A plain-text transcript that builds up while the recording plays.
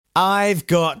I've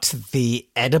got the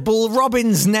edible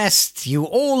robin's nest you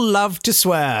all love to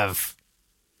swerve.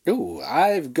 Ooh,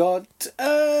 I've got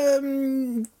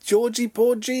Georgie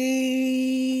Porgy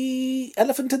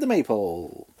Elephant in the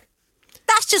Maypole.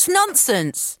 That's just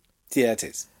nonsense. Yeah, it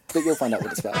is. But you'll find out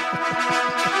what it's about.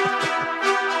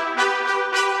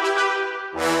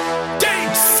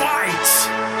 Date fight!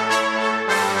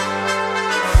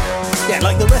 Yeah,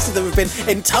 like the rest of them have been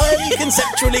entirely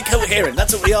conceptually coherent.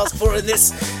 That's what we ask for in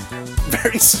this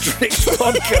very strict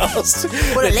podcast.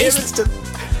 Well, at least...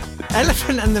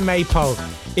 Elephant and the Maypole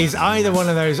is either one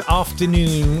of those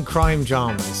afternoon crime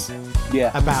dramas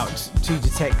about two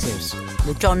detectives.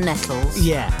 With John Nettles.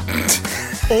 Yeah.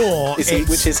 Or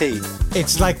which is he?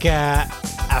 It's like a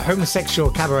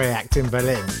homosexual cabaret act in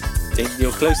Berlin.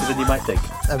 You're closer than you might think.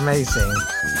 Amazing.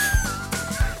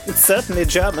 It's certainly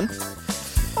German.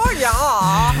 Oh,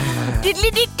 yeah.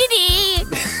 Diddly-dee-dee-dee.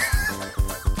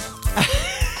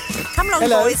 Come along,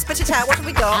 Hello. boys. Spit it out. What have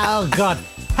we got? Oh, God.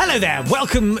 Hello there.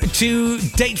 Welcome to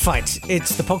Date Fight.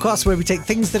 It's the podcast where we take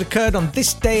things that occurred on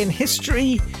this day in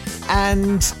history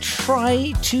and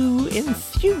try to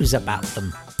enthuse about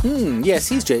them. Yes,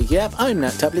 he's Jake Yap, I'm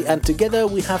Nat Tubley, and together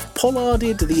we have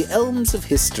pollarded the elms of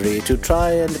history to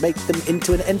try and make them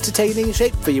into an entertaining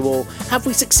shape for you all. Have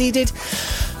we succeeded?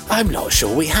 I'm not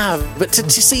sure we have, but to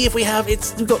see if we have,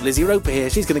 we've got Lizzie Roper here.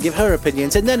 She's going to give her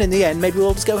opinions, and then in the end, maybe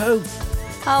we'll just go home.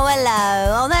 Oh,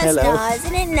 hello. Oh, that's Hello. nice.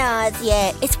 Isn't it nice?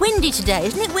 Yeah. It's windy today,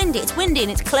 isn't it windy? It's windy and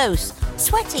it's close.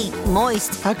 Sweaty.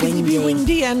 Moist. How can you be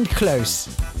windy and close?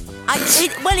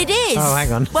 Well, it is. Oh,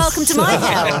 hang on. Welcome to my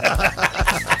hell.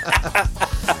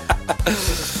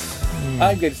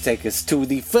 I'm going to take us to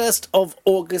the 1st of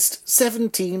August,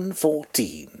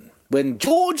 1714, when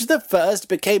George I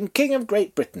became King of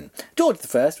Great Britain. George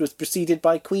I was preceded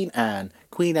by Queen Anne.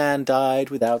 Queen Anne died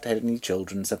without any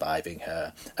children surviving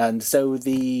her, and so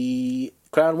the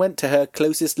crown went to her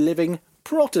closest living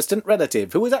Protestant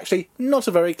relative, who was actually not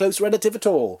a very close relative at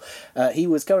all. He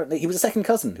was a second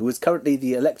cousin who was currently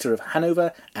the Elector of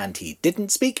Hanover, and he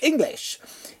didn't speak English.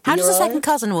 How does a second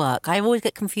cousin work? I always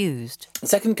get confused.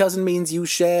 Second cousin means you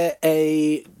share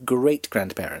a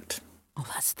great-grandparent. Oh,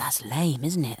 that's lame,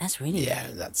 isn't it? That's really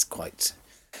lame. That's quite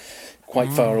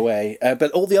far away.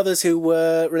 But all the others who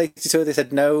were related to her, they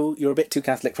said, no, you're a bit too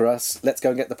Catholic for us. Let's go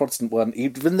and get the Protestant one,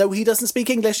 even though he doesn't speak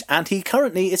English, and he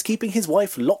currently is keeping his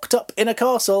wife locked up in a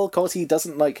castle because he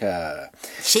doesn't like her.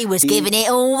 She was giving it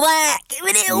all that.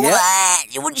 Giving it all that.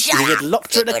 You wouldn't shut He up. had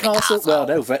locked her in a castle. Well,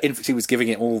 no, she was giving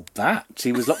it all that.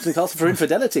 She was locked in the castle for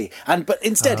infidelity. But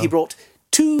instead he brought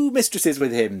two mistresses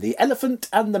with him, the Elephant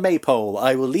and the Maypole.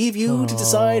 I will leave you to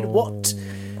decide what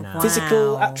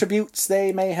physical attributes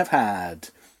they may have had.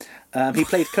 He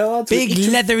played cards. Big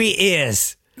leathery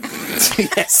ears.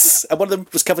 Yes, and one of them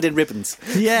was covered in ribbons.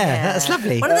 Yeah, that's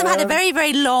lovely. One of them had a very,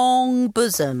 very long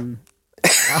bosom.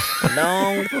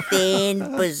 Long, thin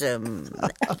bosom.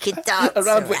 You could dance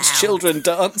around which children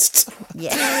danced.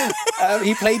 Yeah.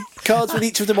 He played cards with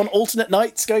each of them on alternate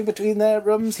nights, going between their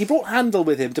rooms. He brought Handel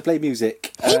with him to play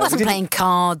music. He wasn't playing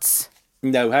cards.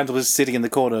 No, Handel was sitting in the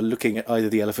corner looking at either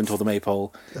the Elephant or the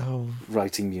Maypole,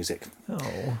 writing music.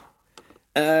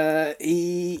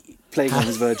 He playing on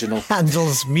his virginal.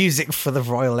 Handel's music for the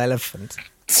Royal Elephant.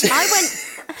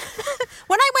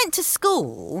 When I went to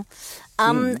school,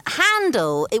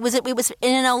 Handel, we was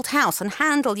in an old house, and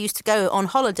Handel used to go on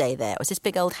holiday there. It was this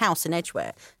big old house in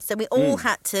Edgware. So we all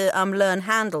had to learn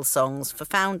Handel songs for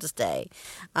Founders Day.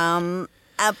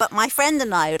 But my friend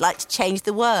and I would like to change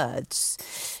the words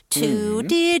to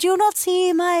Did you not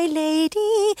see my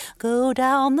lady go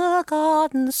down the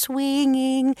garden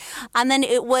swinging? And then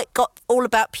it got all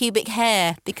about pubic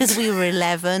hair because we were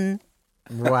 11.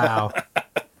 Wow.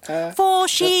 For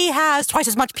she has twice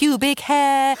as much pubic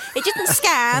hair. It didn't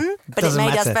scan, but it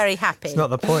made us very happy. It's not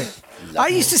the point. I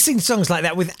used to sing songs like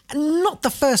that with not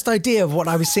the first idea of what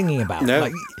I was singing about. No.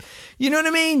 Like, you know what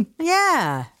I mean?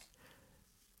 Yeah.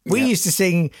 We used to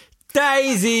sing,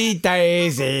 Daisy,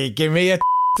 Daisy, give me a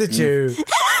to chew.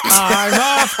 I'm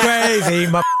half crazy,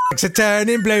 my are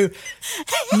turning blue.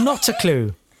 Not a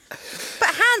clue.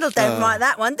 But Handel don't write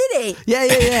that one, did he?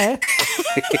 Yeah.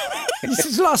 This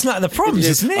is last night of the proms,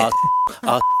 isn't it?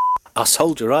 A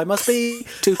soldier I must be.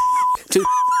 Two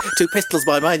pistols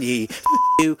by my knee.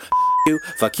 You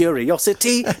for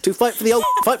curiosity. To fight for the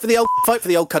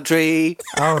old country.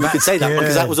 Oh, you could say that one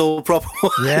because that was all proper.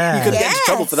 Yeah. You couldn't get into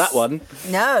trouble for that one.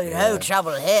 No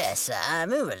trouble here, sir.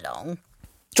 Move along.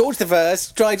 George I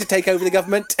tried to take over the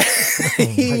government,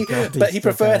 but he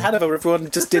preferred Hanover. Everyone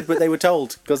just did what they were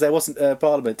told because there wasn't a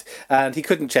parliament, and he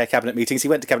couldn't chair cabinet meetings. He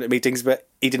went to cabinet meetings, but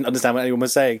he didn't understand what anyone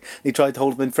was saying. He tried to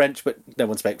hold them in French, but no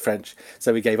one spoke French,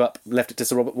 so he gave up, left it to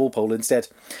Sir Robert Walpole instead.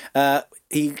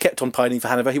 He kept on pining for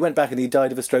Hanover. He went back and he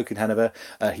died of a stroke in Hanover.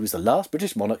 He was the last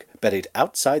British monarch buried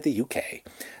outside the UK.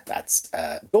 That's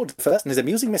George I and his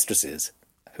amusing mistresses,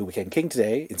 who became king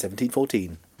today in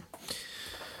 1714.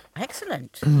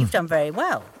 Excellent. You've done very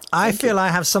well. I feel I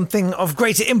have something of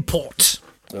greater import.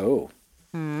 Oh.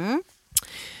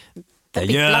 That'd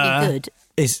be bloody good.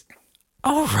 Is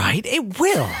all right. It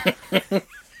will.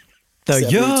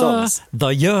 Several times.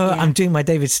 I'm doing my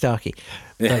David Starkey.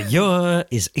 The year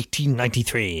is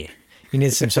 1893. You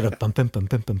need some sort of bump.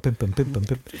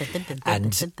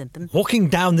 And walking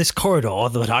down this corridor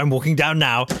that I'm walking down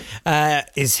now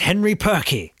is Henry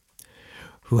Perky,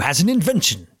 who has an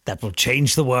invention that will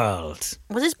change the world.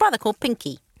 Was his brother called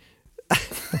Pinky?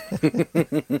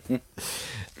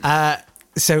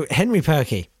 So Henry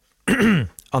Perky,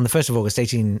 on the 1st of August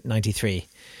 1893,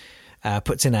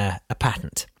 puts in a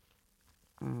patent.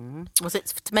 Was it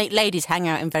to make ladies hang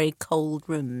out in very cold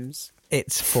rooms?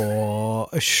 It's for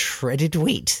shredded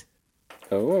wheat.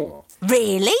 Oh.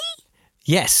 Really?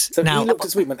 Yes. So now, he looked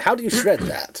at Sweetman. How do you shred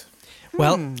that?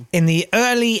 Well, in the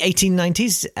early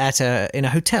 1890s, in a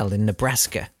hotel in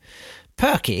Nebraska,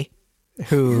 Perky,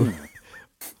 who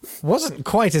wasn't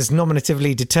quite as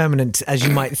nominatively determinant as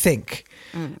you might think,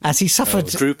 as he suffered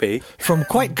from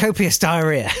quite copious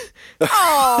diarrhea.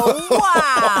 Oh,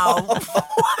 wow.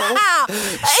 Wow.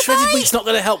 Shredded wheat's not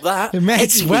going to help that.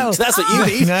 That's what you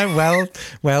need. No,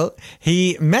 well,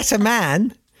 he met a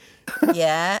man.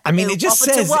 Yeah. I mean, it just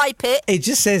says to wipe it. It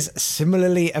just says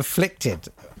similarly afflicted.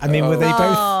 I mean, were they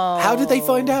both? How did they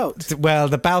find out? Well,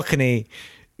 the balcony.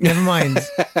 Never mind.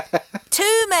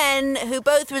 Two men who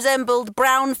both resembled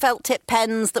brown felt tip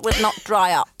pens that would not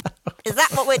dry up. Is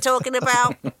that what we're talking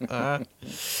about?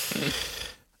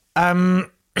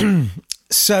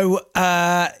 So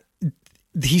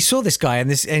he saw this guy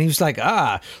and he was like,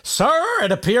 sir,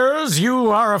 it appears you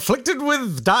are afflicted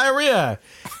with diarrhea.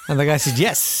 And the guy said,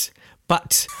 yes,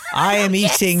 but I am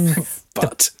eating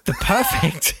the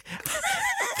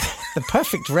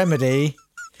perfect remedy,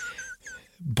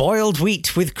 boiled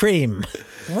wheat with cream.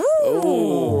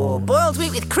 Ooh, boiled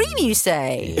wheat with cream, you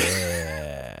say?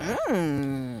 Yeah.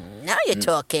 Now you're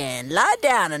talking. Lie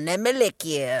down and let me lick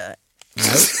you.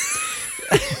 Nope.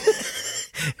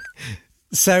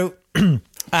 So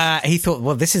he thought,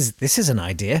 well, this is an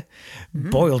idea,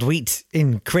 boiled wheat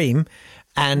in cream.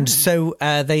 And so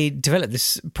they developed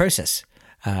this process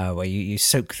where you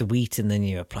soak the wheat and then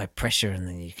you apply pressure and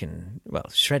then you can,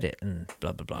 shred it and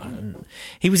blah, blah, blah. And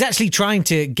he was actually trying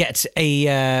to get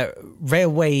a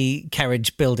railway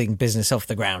carriage building business off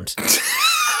the ground.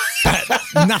 But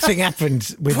nothing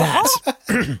happened with that.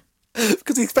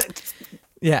 Because he spent...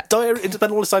 Yeah. It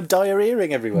spent all this time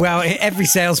diarrheaing everywhere. Well, every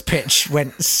sales pitch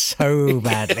went so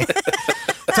badly.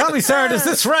 Tell me, sir, does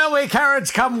this railway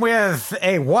carriage come with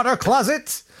a water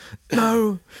closet?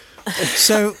 No.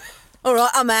 So... All right,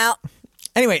 I'm out.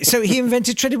 Anyway, so he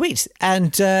invented shredded wheat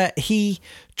and he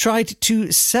tried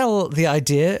to sell the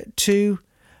idea to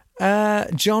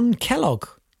John Kellogg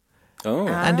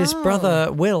and his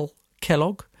brother Will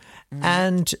Kellogg.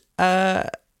 And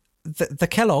the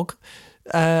Kellogg...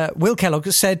 Will Kellogg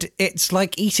said it's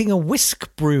like eating a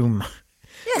whisk broom.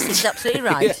 Yes, he's absolutely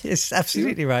right. It's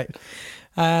absolutely right.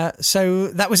 So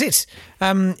that was it.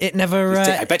 It never...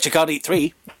 I bet you can't eat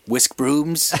 3 whisk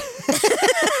brooms.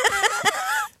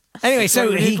 Anyway,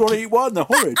 so he... got to eat one, they're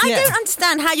horrid. I don't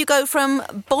understand how you go from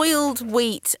boiled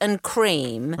wheat and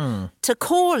cream to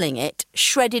calling it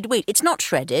shredded wheat. It's not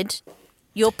shredded.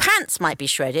 Your pants might be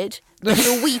shredded, but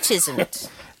your wheat isn't.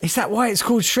 Is that why it's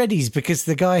called Shreddies? Because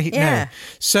the guy... Yeah.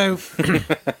 No.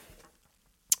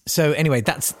 So anyway,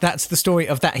 that's the story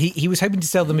of that. He was hoping to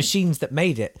sell the machines that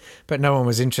made it, but no one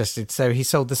was interested, so he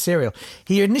sold the cereal.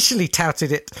 He initially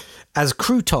touted it as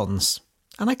croutons,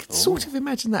 and I could sort of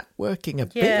imagine that working a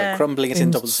bit. Yeah. Like crumbling it in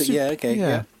double soup. Yeah, okay,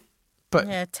 yeah.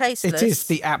 But tasteless. it is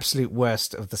the absolute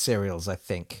worst of the cereals, I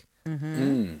think.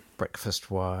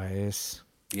 Breakfast-wise.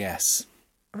 Yes.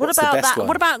 What about that? One?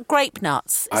 What about grape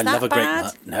nuts? I love a grape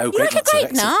nut. No, grape nuts. Like a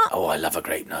grape nut? Oh, I love a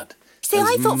grape nut. See,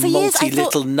 I thought for years...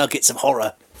 little nuggets of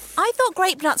horror. I thought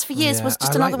grape nuts for years was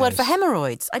just another word for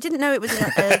hemorrhoids. I didn't know it was...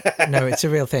 No, it's a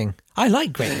real thing. I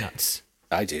like grape nuts.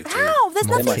 I do, too. How? There's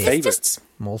nothing... They're my favourites.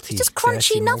 Malty, it's just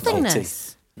crunchy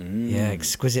nothingness. Yeah,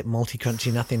 exquisite malty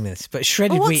crunchy nothingness. But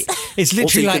shredded wheat, it's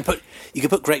literally also, you can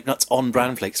put grape nuts on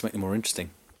bran flakes to make them more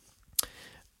interesting.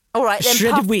 All right, then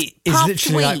shredded wheat is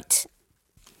literally wheat.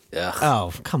 Ugh,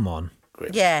 Oh, come on.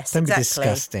 Yes, Don't be exactly.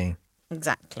 disgusting.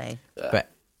 Exactly.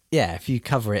 But yeah, if you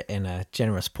cover it in a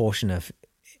generous portion of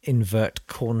invert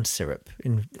corn syrup,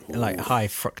 in like high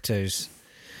fructose.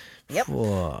 Yep.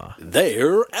 Whoa.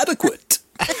 they're adequate.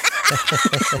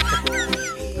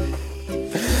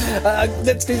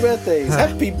 Let's do birthdays.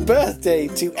 Happy birthday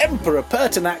to Emperor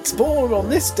Pertinax, born on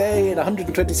this day in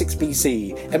 126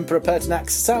 BC. Emperor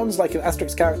Pertinax sounds like an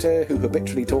Asterix character who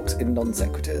habitually talks in non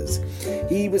sequiturs.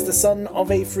 He was the son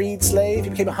of a freed slave. He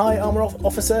became a high armour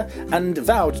officer and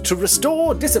vowed to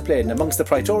restore discipline amongst the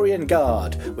Praetorian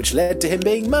Guard, which led to him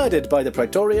being murdered by the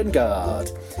Praetorian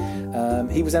Guard.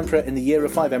 He was emperor in the year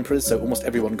of 5 emperors, so almost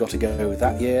everyone got to go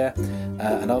that year.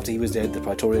 And after he was dead, the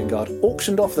Praetorian Guard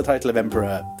auctioned off the title of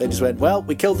emperor. They just went, well,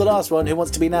 we killed the last one, who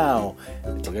wants to be now?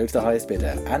 It'll go to the highest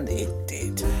bidder. And it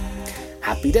did.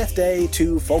 Happy Death Day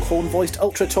to foghorn-voiced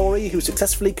Ultra Tory who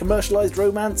successfully commercialised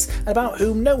romance and about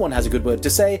whom no one has a good word to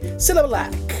say, Cilla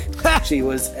Black. She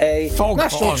was a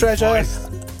national treasure.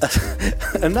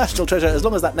 A national treasure as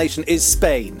long as that nation is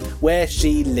Spain, where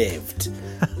she lived.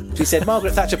 She said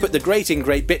Margaret Thatcher put the Great in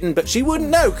Great Britain, but she wouldn't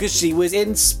know because she was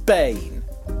in Spain.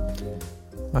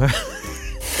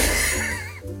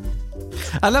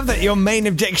 I love that your main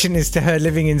objection is to her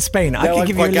living in Spain. I No, could I'm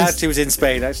give you a quite glad list. she was in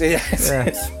Spain, actually. Yes.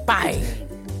 Yeah.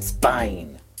 Spain.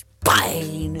 Spain.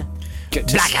 Spain. Get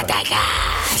to Black and Spain. Decker,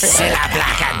 Cilla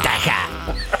Black and Decker,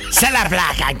 Cilla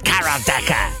Black and Carol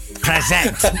Decker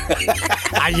present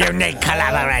a unique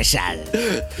collaboration.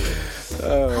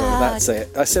 Oh, that's it.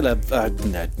 I still have...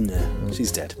 no,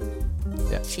 she's dead.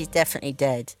 She's definitely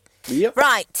dead. Yep.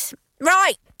 Right.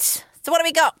 So what have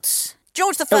we got?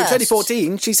 George the Oh, in First.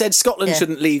 2014, she said Scotland Yeah.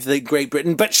 shouldn't leave the Great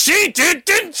Britain, but she did,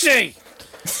 didn't she?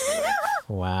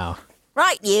 Wow.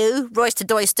 Right, you, Royster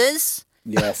Doysters.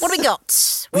 Yes. What have we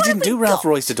got? We What didn't have do Ralph got?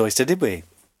 Royster Doyster, did we?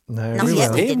 No, Not we yet.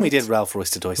 will. We Him, we didn't. did Ralph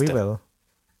Royster Doyster. We will.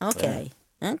 Okay.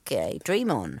 Dream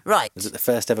on. Right. Was it the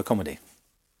first ever comedy?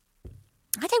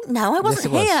 I don't know. I wasn't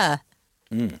it was.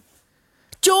 here.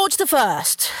 George the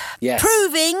First. Yes.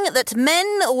 Proving that men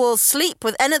will sleep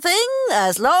with anything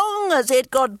as long as it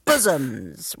got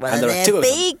bosoms, whether there are they're two of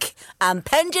them. big and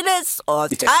pendulous or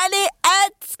Yeah. tiny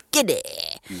and skinny.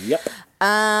 Yep.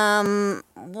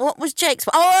 What was Jake's?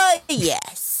 Oh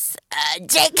yes,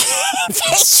 Jake.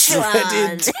 Jake's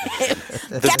Shredded.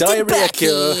 one. The diarrhea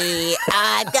cure.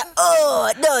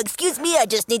 Oh no, excuse me. I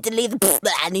just need to leave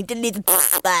the. I need to leave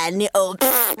the.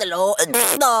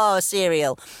 Oh,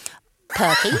 cereal.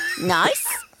 Perky, nice,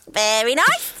 very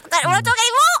nice. That's what I'm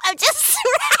talking about. I'm just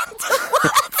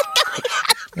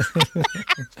random.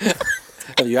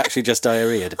 Oh, you actually just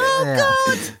diarrheaed a bit.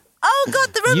 Oh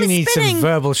God, the room You is need spinning. some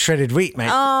verbal shredded wheat, mate.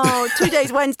 Oh, 2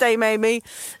 days Wednesday made me.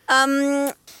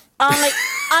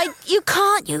 It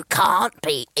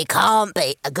can't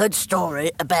be a good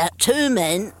story about two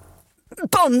men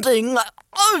bonding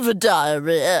over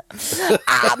diarrhea.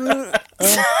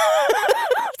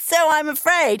 So I'm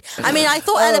afraid. I mean, I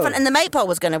thought Elephant and the Maypole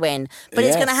was going to win, but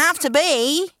it's Yes. going to have to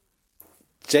be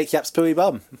Jake Yap's pooey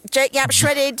bum. Jake Yap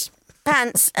shredded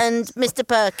pants and Mr.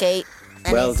 Perky.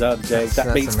 And Well his- done, Jake. That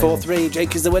That's beats amazing. 4-3.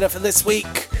 Jake is the winner for this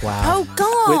week. Wow. Oh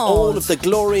God! With all of the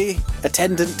glory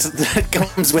attendant that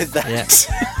comes with that.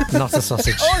 Yeah. Not a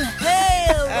sausage. All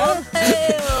hail! All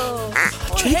hail!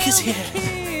 Jake is here.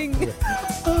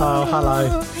 Oh,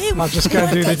 hello. I'll just go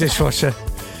and do the dishwasher.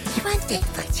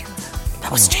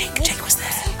 That was Jake. Jake was there.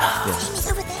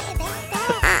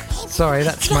 Sorry,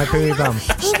 that's my pooey bum.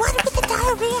 He won with the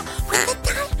diarrhea,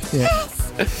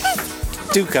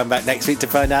 Yeah. Do come back next week to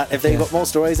find out if they've got more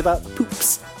stories about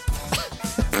poops.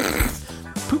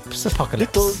 Poops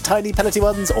apocalypse. Little tiny pellety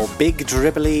ones or big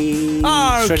dribbly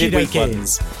shredded wheat Okey-dokey.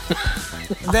 ones.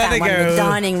 There they One in the go.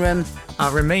 dining room.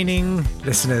 Our remaining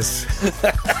listeners.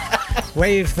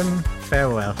 Wave them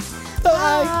farewell.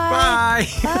 Bye. Bye.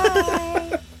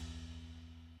 Bye.